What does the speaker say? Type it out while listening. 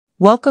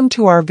Welcome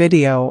to our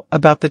video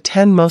about the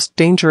 10 most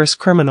dangerous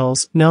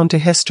criminals known to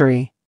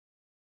history.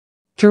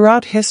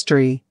 Throughout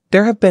history,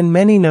 there have been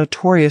many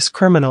notorious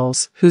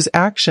criminals whose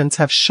actions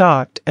have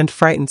shocked and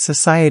frightened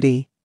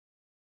society.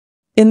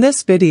 In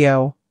this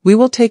video, we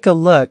will take a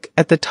look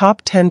at the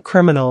top 10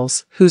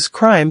 criminals whose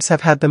crimes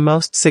have had the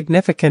most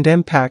significant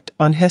impact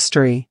on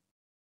history.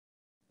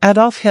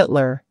 Adolf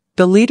Hitler,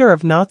 the leader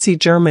of Nazi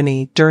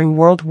Germany during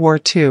World War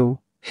II,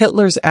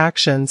 Hitler's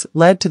actions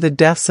led to the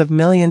deaths of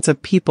millions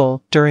of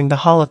people during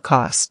the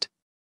Holocaust.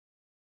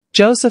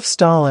 Joseph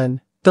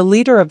Stalin, the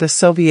leader of the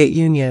Soviet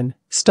Union,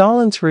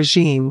 Stalin's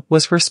regime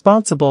was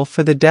responsible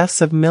for the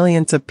deaths of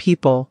millions of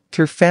people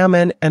through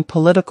famine and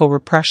political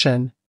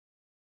repression.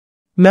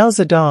 Mao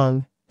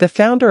Zedong, the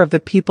founder of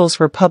the People's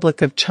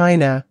Republic of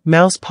China,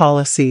 Mao's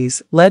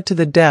policies led to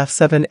the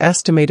deaths of an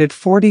estimated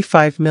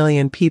 45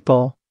 million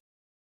people.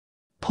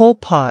 Pol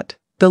Pot,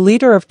 the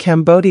leader of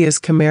Cambodia's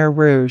Khmer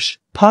Rouge,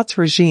 Pot's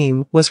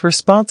regime was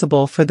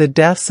responsible for the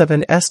deaths of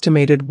an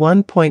estimated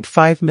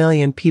 1.5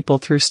 million people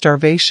through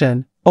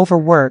starvation,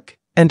 overwork,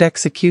 and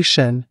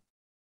execution.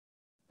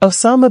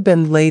 Osama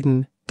bin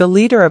Laden, the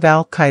leader of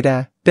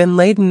Al-Qaeda, bin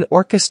Laden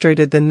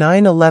orchestrated the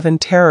 9/11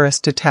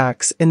 terrorist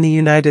attacks in the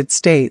United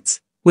States,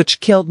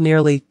 which killed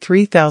nearly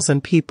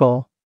 3,000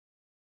 people.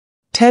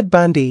 Ted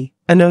Bundy,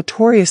 a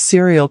notorious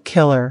serial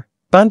killer,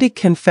 Bundy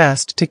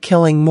confessed to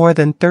killing more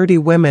than 30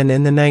 women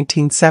in the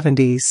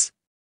 1970s.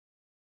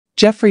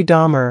 Jeffrey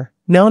Dahmer,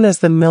 known as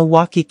the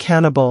Milwaukee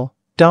Cannibal,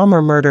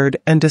 Dahmer murdered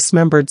and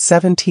dismembered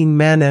 17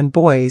 men and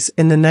boys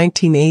in the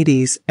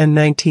 1980s and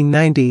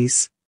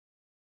 1990s.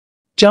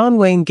 John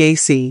Wayne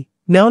Gacy,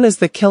 known as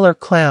the Killer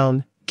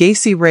Clown,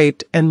 Gacy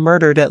raped and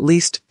murdered at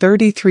least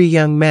 33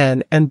 young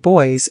men and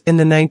boys in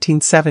the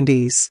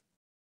 1970s.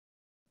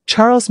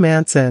 Charles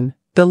Manson,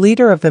 the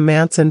leader of the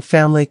Manson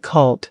family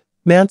cult,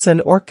 Manson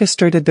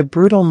orchestrated the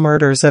brutal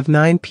murders of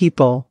 9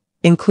 people,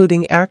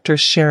 including actress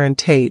Sharon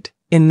Tate,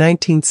 in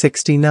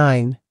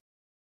 1969.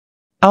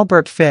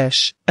 Albert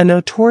Fish, a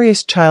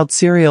notorious child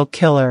serial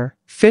killer,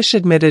 Fish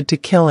admitted to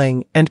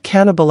killing and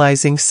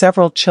cannibalizing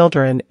several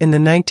children in the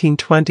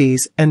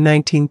 1920s and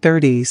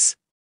 1930s.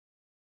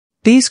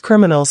 These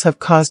criminals have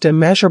caused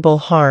immeasurable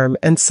harm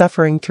and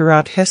suffering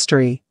throughout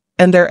history,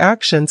 and their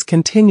actions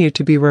continue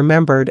to be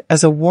remembered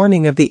as a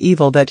warning of the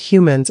evil that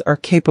humans are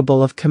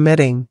capable of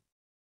committing.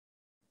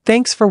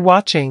 Thanks for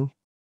watching.